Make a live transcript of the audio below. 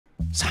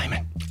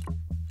Simon.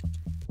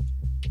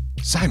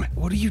 Simon.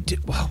 What are you do?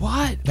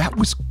 What? That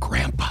was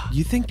Grandpa.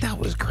 You think that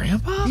was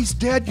Grandpa? He's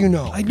dead, you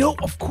know. I know.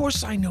 Of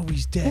course I know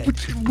he's dead.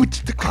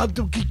 What's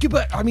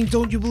the... I mean,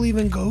 don't you believe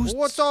in ghosts?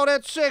 What's all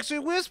that sexy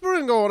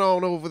whispering going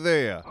on over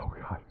there? Oh,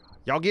 God.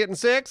 Y'all getting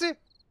sexy?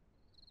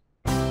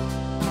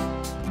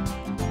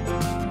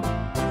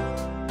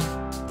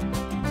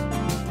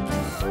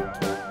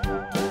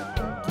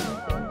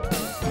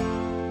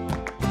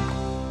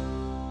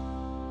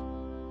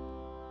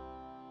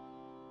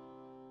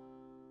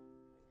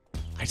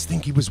 I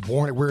think he was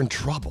warned we're in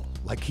trouble.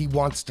 Like he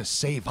wants to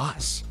save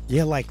us.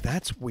 Yeah, like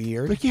that's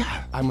weird. But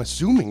yeah, I'm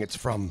assuming it's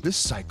from this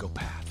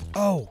psychopath.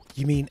 Oh,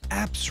 you mean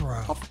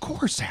Apsara? Of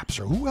course,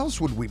 Apsara. Who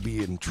else would we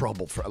be in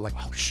trouble for? Like,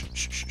 oh,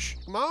 shh.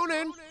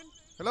 Morning.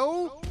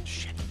 Hello?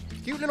 Shit.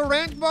 Cute little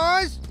ranch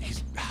boys?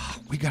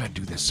 We gotta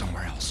do this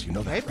somewhere else. You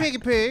know that? Hey, piggy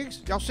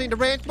pigs. Y'all seen the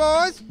ranch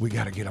boys? We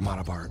gotta get him out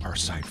of our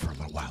sight for a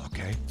little while,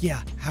 okay?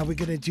 Yeah, how are we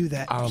gonna do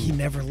that? He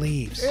never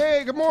leaves.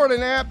 Hey, good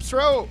morning,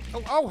 Apsara.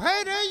 Oh,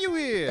 hey, there you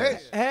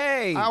is.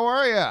 Hey! How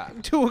are ya?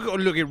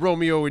 Look at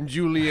Romeo and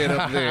Juliet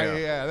up there.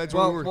 Yeah, that's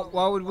Well, what we were...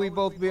 why would we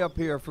both be up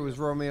here if it was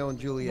Romeo and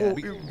Juliet?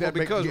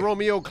 Because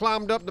Romeo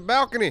climbed up the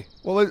balcony.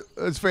 Well,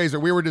 let's face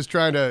it, we were just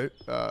trying to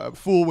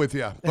fool with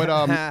you.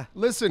 But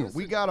listen,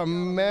 we got a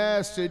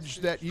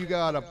message that you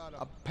got a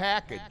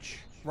package.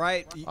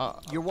 Right?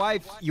 Your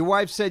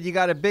wife said you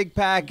got a big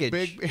package.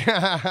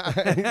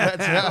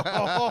 That's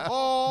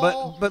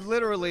how. But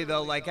literally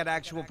though, like an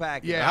actual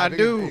package. Yeah, I think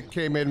do. It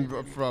came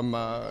in from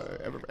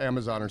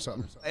Amazon or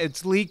something.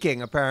 It's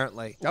leaking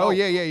apparently. Oh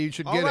yeah, you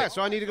should All get right, it.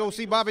 so I need to go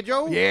see Bobby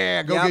Joe?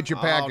 Yeah, go Yep. get your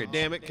package. Oh,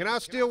 damn it. Can I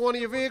steal one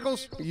of your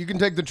vehicles? You can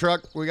take the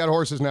truck. We got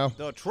horses now.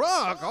 The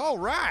truck? All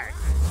right.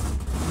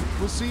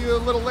 We'll see you a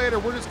little later.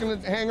 We're just gonna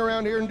hang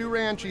around here and do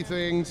ranchy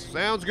things.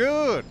 Sounds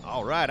good.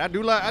 All right, I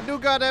do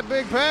got that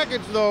big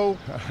package though.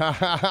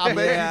 I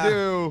bet Yeah. you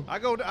do. I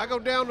go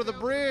down to the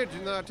bridge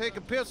and I take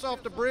a piss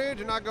off the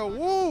bridge and I go,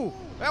 woo,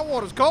 that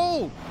water's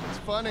cold. It's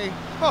funny.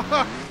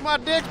 My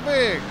dick's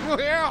big.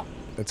 Yeah.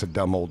 That's a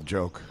dumb old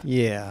joke.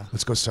 Yeah.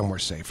 Let's go somewhere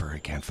safer. He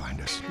can't find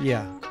us.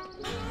 Yeah.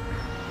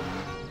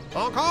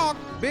 Honk honk,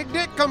 big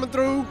dick coming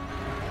through.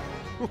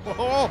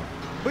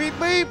 Beep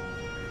beep.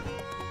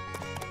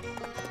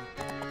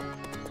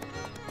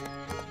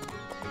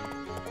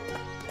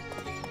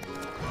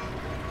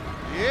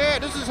 Yeah,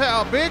 this is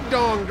how Big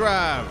Dong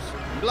drives.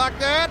 You like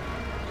that?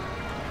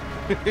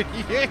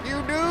 Yeah,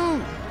 you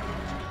do.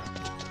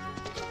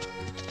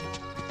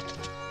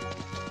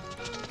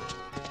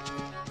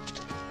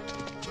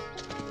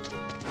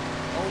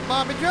 Oh,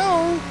 Bobby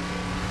Joe,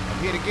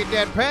 I'm here to get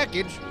that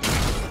package.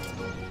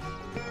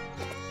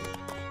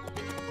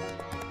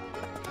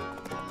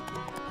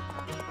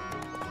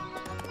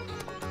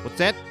 What's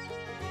that?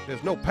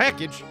 There's no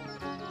package.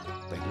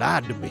 They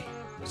lied to me.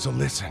 So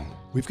listen,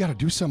 we've got to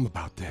do something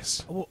about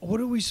this.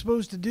 What are we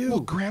supposed to do? Well,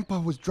 Grandpa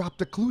was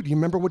dropped a clue. Do you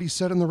remember what he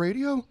said on the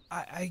radio?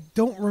 I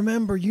don't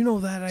remember. You know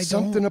that I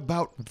Something don't.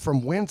 about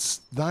from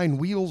whence thine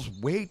wheels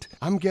wait.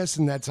 I'm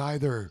guessing that's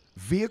either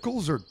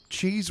vehicles or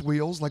cheese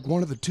wheels, like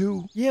one of the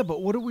two. Yeah,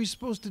 but what are we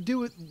supposed to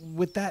do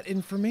with that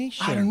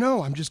information? I don't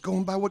know. I'm just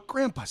going by what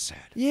Grandpa said.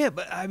 Yeah,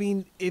 but I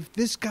mean, if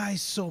this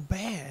guy's so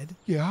bad,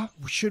 Yeah?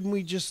 shouldn't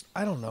we just,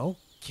 I don't know,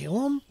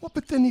 kill him? Well,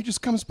 but then he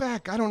just comes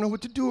back. I don't know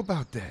what to do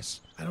about this.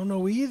 I don't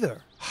know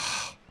either.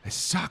 This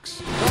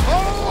sucks.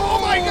 Oh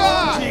my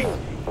God!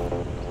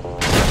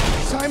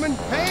 Simon,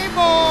 Hey,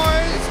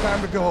 boys! it's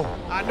time to go.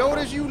 I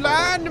noticed you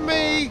lied to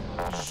me.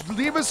 Just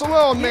leave us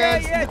alone,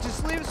 man. Yeah,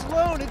 just leave us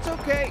alone. It's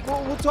okay.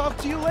 We'll talk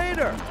to you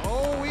later.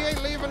 Oh, we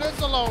ain't leaving this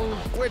alone.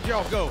 Where'd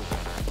y'all go?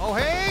 Oh,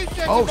 hey,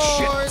 sexy Oh,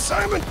 boys. shit.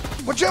 Simon,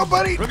 watch out,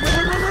 buddy.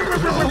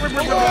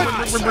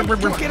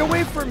 Get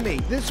away from me.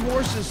 This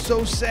horse is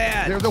so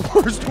sad. They're the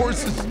worst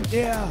horses.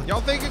 Yeah. Y'all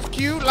think it's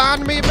cute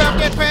lying to me about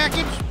that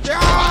package?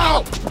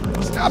 Oh!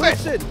 Stop it.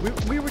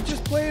 Listen, we were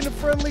just playing a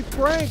friendly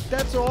prank,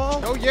 that's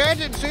all. Oh, yeah, it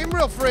didn't seem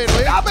real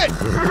friendly. Stop it.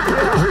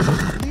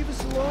 Leave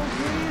us alone,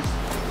 please.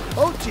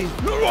 Oh, jeez.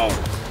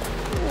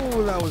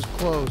 Oh, that was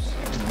close.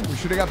 We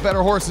should have got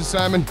better horses,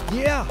 Simon.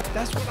 Yeah,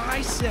 that's what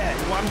I said.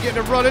 Well, I'm getting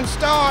a running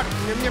start.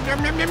 Yum, yum,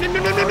 yum, yum, yum, yum,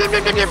 yum, yum, yum,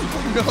 yum, yum.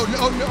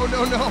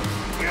 No.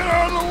 Get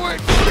out of the way.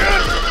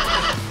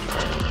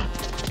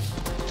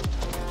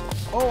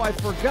 Oh, I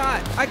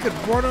forgot. I could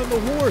run on the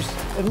horse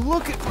and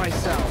look at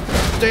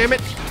myself. Damn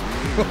it.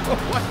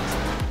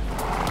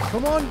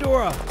 Come on,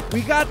 Dora.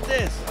 We got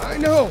this. I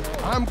know.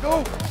 I'm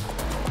go.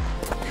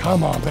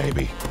 Come on,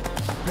 baby.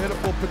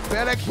 Pitiful,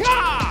 pathetic.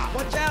 Yeah!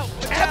 Watch out.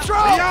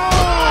 Apsara!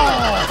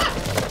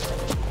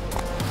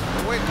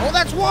 Wait, oh,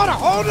 that's water.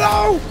 Oh,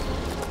 no.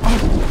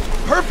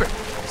 Oh, perfect.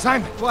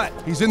 Simon. What?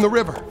 He's in the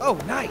river. Oh,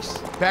 nice.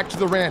 Back to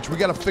the ranch. We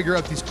got to figure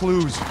out these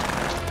clues.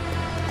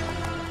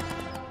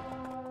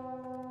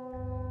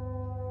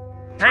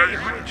 Save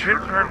me,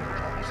 children!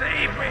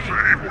 Save me!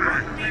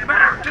 Bring me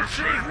back to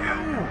save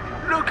you!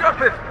 Look up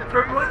it!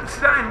 From whence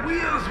thine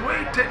wheels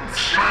wait and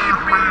save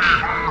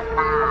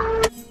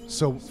me!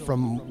 So,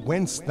 from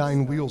whence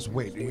thine wheels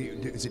wait?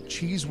 Is it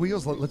cheese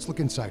wheels? Let's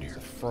look inside here.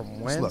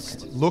 From Let's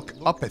whence? look.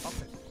 Look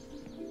uppeth.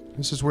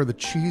 This is where the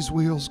cheese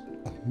wheels.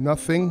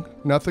 Nothing.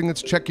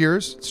 Let's check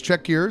yours.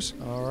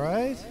 All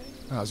right.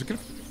 Oh, is it gonna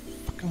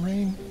fucking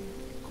rain?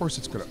 Of course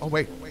it's gonna. Oh,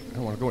 wait. I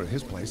don't want to go to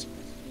his place.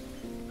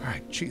 All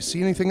right, cheese.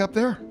 See anything up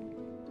there?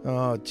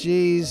 Oh,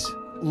 geez.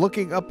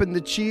 Looking up in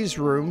the cheese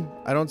room,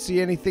 I don't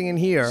see anything in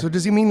here. So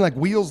does he mean like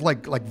wheels,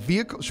 like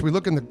vehicles? Should we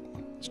look in the...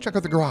 Let's check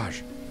out the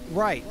garage.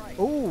 Right.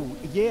 Oh,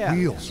 yeah.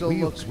 Wheels, so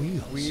wheels.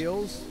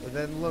 Wheels, and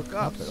then look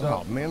up.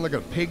 Oh, man, look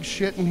at pig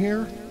shit in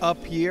here.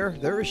 Up here,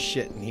 there is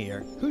shit in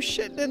here. Who's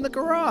shitting in the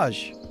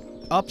garage?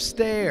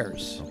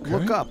 Upstairs. Okay.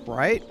 Look up,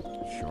 right?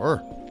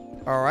 Sure.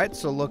 All right,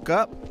 so look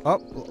up.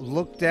 Up,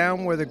 look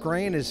down where the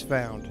grain is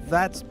found.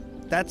 That's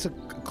a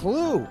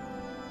clue.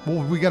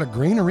 Well, we got a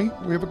granary.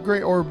 We have a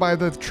grain, or by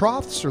the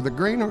troughs, or the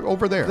grain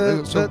over there.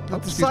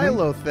 The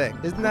silo thing.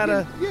 Isn't that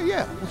a...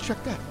 Yeah. Let's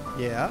check that.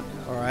 Yeah,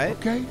 all right.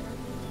 Okay.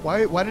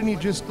 Why didn't he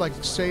just, like,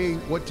 say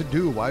what to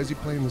do? Why is he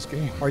playing this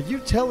game? Are you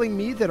telling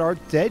me that our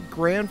dead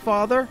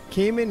grandfather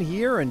came in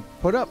here and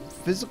put up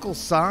physical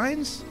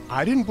signs?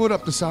 I didn't put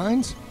up the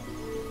signs.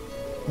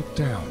 Look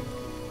down.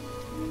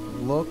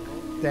 Look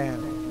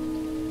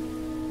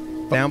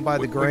down. Down by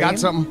the grain?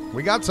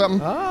 We got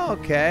something. Oh,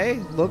 okay.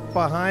 Look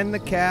behind the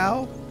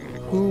cow.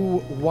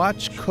 Who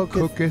watch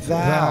cooketh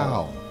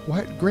thou.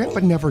 What? Grandpa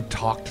never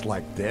talked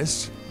like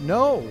this.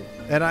 No.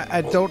 And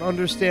I don't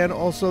understand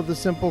also the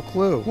simple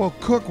clue. Well,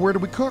 cook. Where do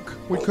we cook?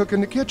 We cook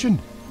in the kitchen.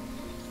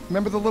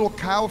 Remember the little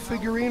cow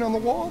figurine on the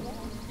wall?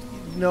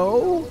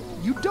 No.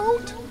 You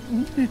don't?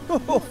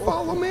 No.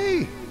 Follow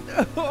me.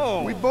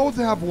 No. We both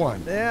have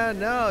one. Yeah,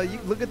 no. You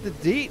look at the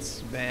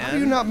deets, man. How do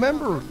you not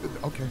remember?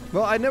 Okay.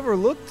 Well, I never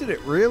looked at it,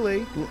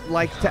 really.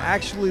 Like, to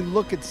actually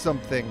look at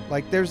something.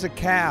 Like, there's a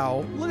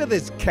cow. Look at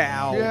this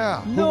cow.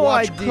 Yeah. No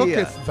idea. Who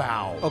cooketh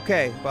thou?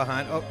 Okay,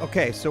 behind.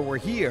 Okay, so we're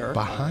here.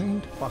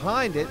 Behind?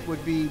 Behind it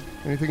would be...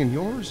 Anything in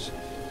yours?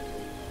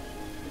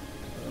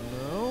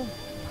 No.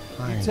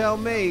 Behind. You tell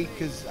me,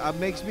 because it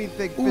makes me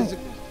think Ooh.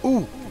 physical.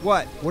 Ooh.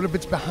 What? What if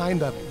it's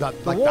behind the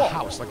wall.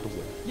 house, like the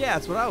wood? Yeah,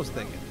 that's what I was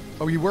thinking.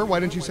 Oh, you were? Why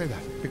didn't you say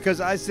that?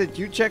 Because I said,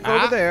 you check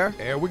over there.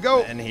 There we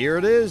go. And here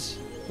it is.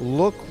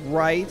 Look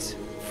right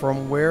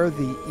from where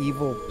the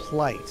evil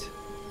plight.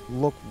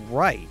 Look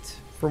right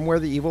from where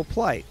the evil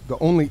plight. The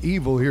only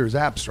evil here is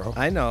Abstro.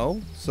 I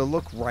know. So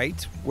look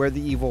right where the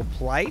evil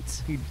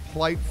plight. He'd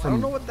plight I from...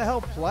 don't know what the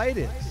hell plight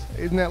is.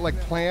 Isn't that like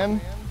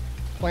planning?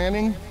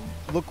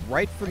 Look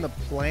right from the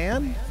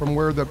plan? From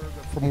where...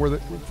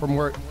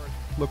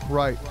 Look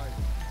right.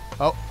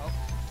 Oh.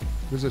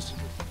 Who's this?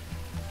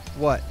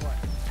 What?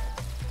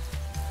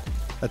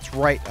 That's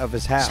right of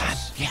his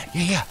house.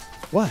 Yeah.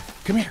 What?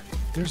 Come here.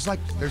 There's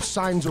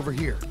signs over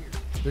here.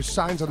 There's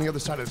signs on the other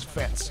side of this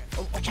fence.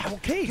 Oh,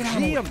 okay, Get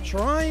on gee, with I'm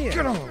trying.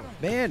 Get on.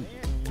 Man,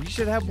 we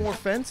should have more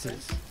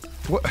fences.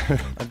 What?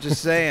 I'm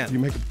just saying. You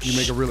make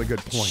a really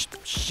good point.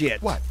 Shit.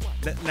 What?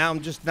 Now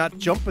I'm just not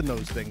jumping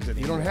those things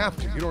anymore. You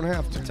don't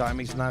have to.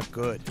 Timing's not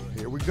good.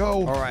 Here we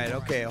go. All right,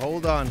 okay,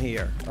 hold on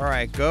here. All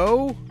right,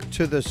 go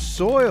to the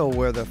soil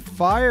where the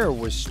fire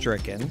was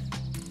stricken.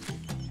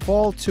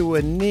 Fall to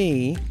a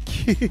knee.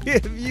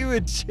 Give you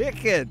a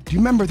chicken. Do you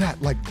remember that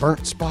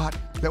burnt spot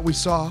that we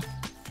saw?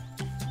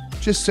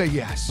 Just say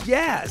yes.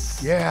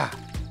 Yes. Yeah.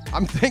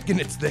 I'm thinking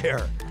it's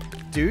there.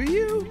 Do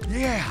you?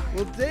 Yeah.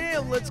 Well,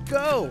 damn, let's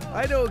go.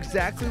 I know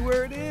exactly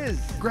where it is.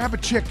 Grab a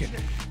chicken.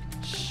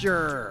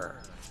 Sure.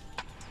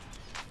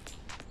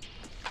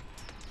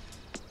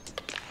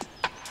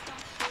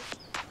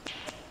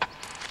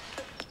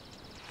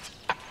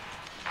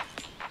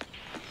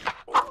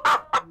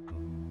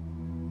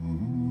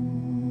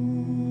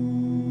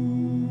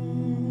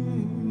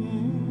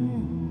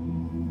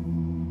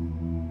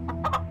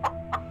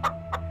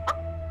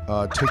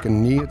 Take a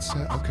knee, it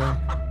said. Okay.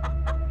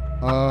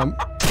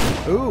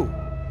 Ooh.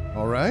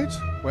 All right.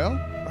 Well.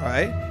 All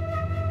right.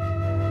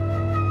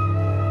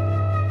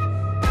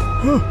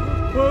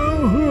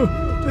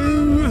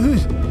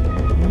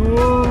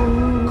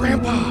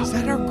 Grandpa. Is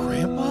that our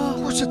grandpa?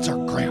 Of course it's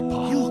our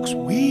grandpa. He looks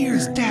weird.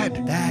 He's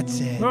dead. That's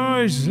it.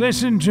 Boys,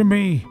 listen to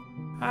me.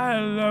 I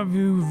love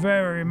you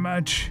very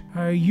much.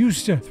 I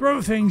used to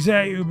throw things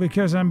at you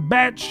because I'm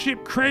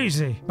batshit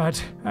crazy,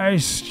 but I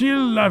still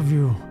love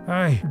you.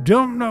 I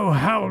don't know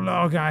how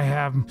long I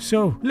have,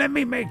 so let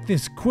me make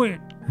this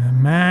quick. A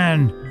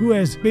man who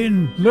has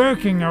been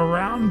lurking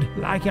around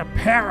like a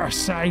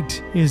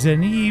parasite is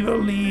an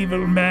evil,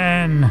 evil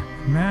man.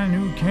 A man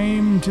who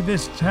came to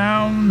this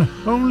town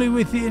only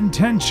with the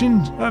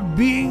intention of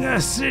being a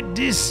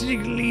sadistic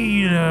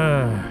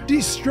leader,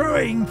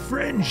 destroying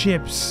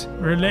friendships,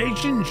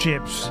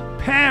 relationships,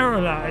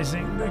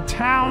 paralyzing the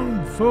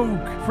town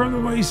folk from the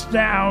waist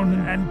down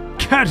and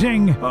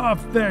cutting off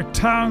their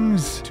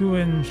tongues to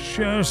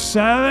ensure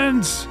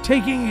silence,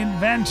 taking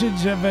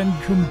advantage of and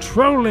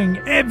controlling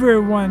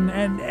everyone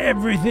and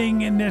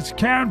everything in this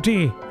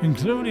county,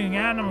 including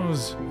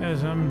animals,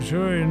 as I'm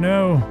sure you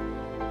know,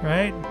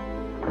 right?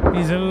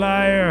 He's a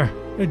liar,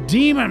 a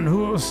demon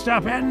who will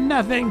stop at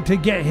nothing to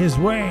get his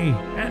way,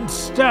 and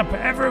stop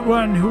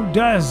everyone who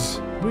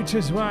does, which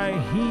is why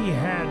he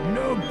had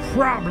no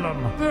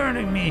problem,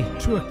 burning me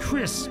to a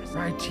crisp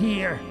right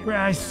here where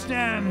I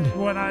stand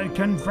when I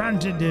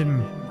confronted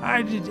him.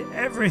 I did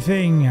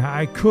everything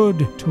I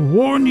could to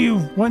warn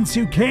you once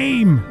you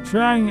came,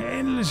 trying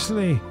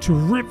endlessly to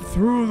rip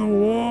through the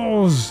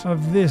walls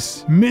of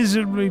this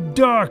miserably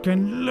dark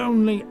and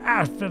lonely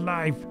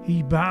afterlife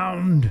he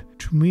bound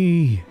to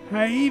me.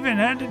 I even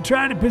had to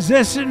try to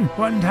possess him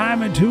one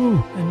time or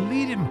two and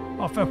lead him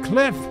off a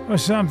cliff or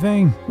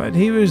something, but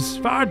he was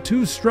far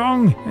too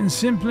strong and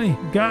simply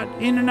got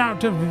in and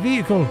out of the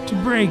vehicle to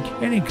break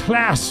any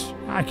clasp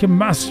I can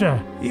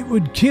muster. It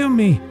would kill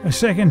me a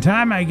second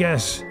time, I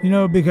guess,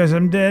 because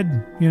I'm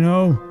dead,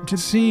 to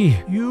see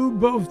you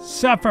both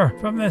suffer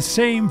from the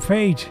same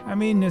fate. I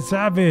mean, it's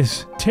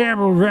obvious.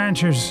 Terrible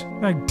ranchers,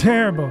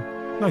 terrible.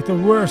 Like the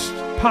worst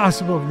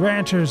possible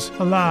ranchers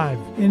alive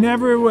in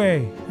every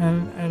way.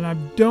 And I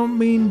don't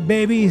mean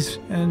babies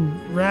and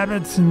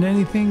rabbits and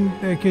anything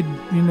that could,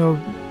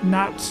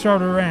 not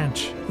start a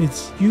ranch.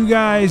 It's you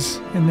guys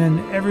and then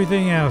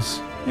everything else.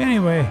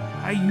 Anyway,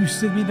 I used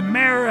to be the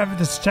mayor of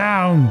this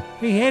town.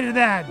 He hated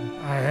that.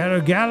 I had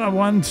a gala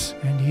once,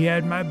 and he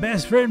had my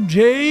best friend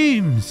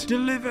James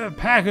deliver a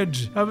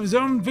package of his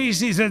own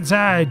feces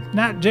inside.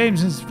 Not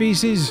James's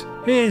feces,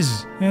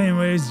 his.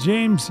 Anyways,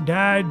 James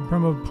died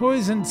from a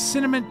poisoned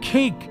cinnamon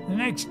cake the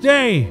next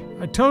day.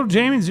 I told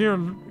James you're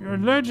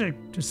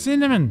allergic to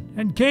cinnamon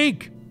and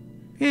cake.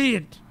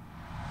 Idiot.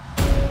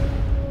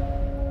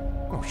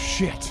 Oh,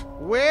 shit.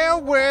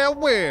 Well, well,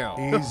 well.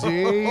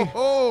 Easy.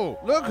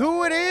 Look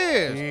who it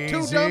is. Easy.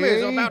 Two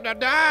dummies about to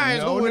die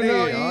is who it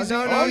is. Easy.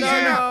 Oh,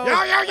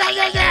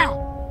 yeah.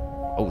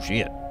 Oh,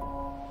 shit.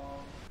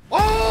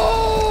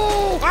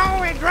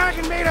 Oh, it's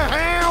dragging me to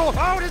hell.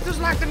 Oh, this is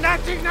like the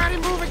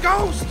 1990 movie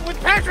Ghost with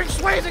Patrick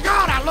Swayze.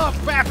 God, I love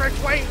Patrick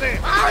Swayze.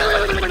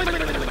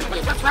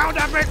 It's the sound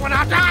I make when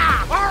I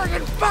die.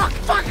 Oregon,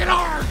 fucking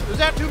hard. Is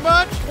that too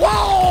much?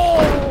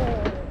 Whoa!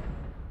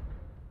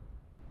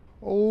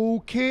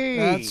 Okay.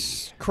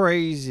 That's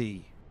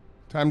crazy.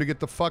 Time to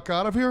get the fuck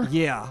out of here?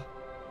 Yeah.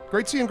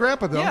 Great seeing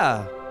Grandpa, though.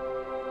 Yeah.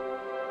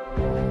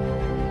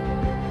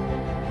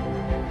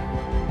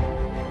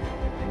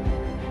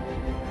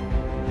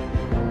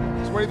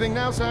 So what do you think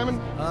now, Simon?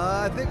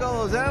 I think all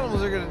those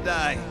animals are gonna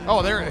die.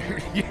 Oh, they're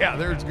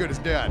as good as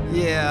dead.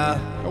 Yeah.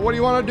 What do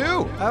you want to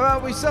do? How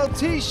about we sell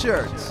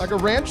t-shirts? Like a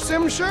ranch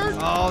sim shirt?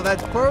 Oh,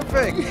 that's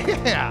perfect.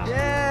 Yeah.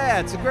 Yeah,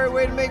 it's a great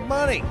way to make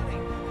money.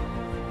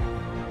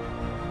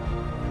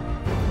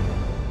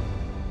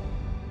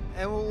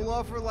 And we'll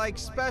offer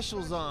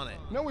specials on it.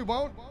 No, we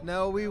won't.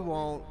 No, we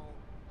won't.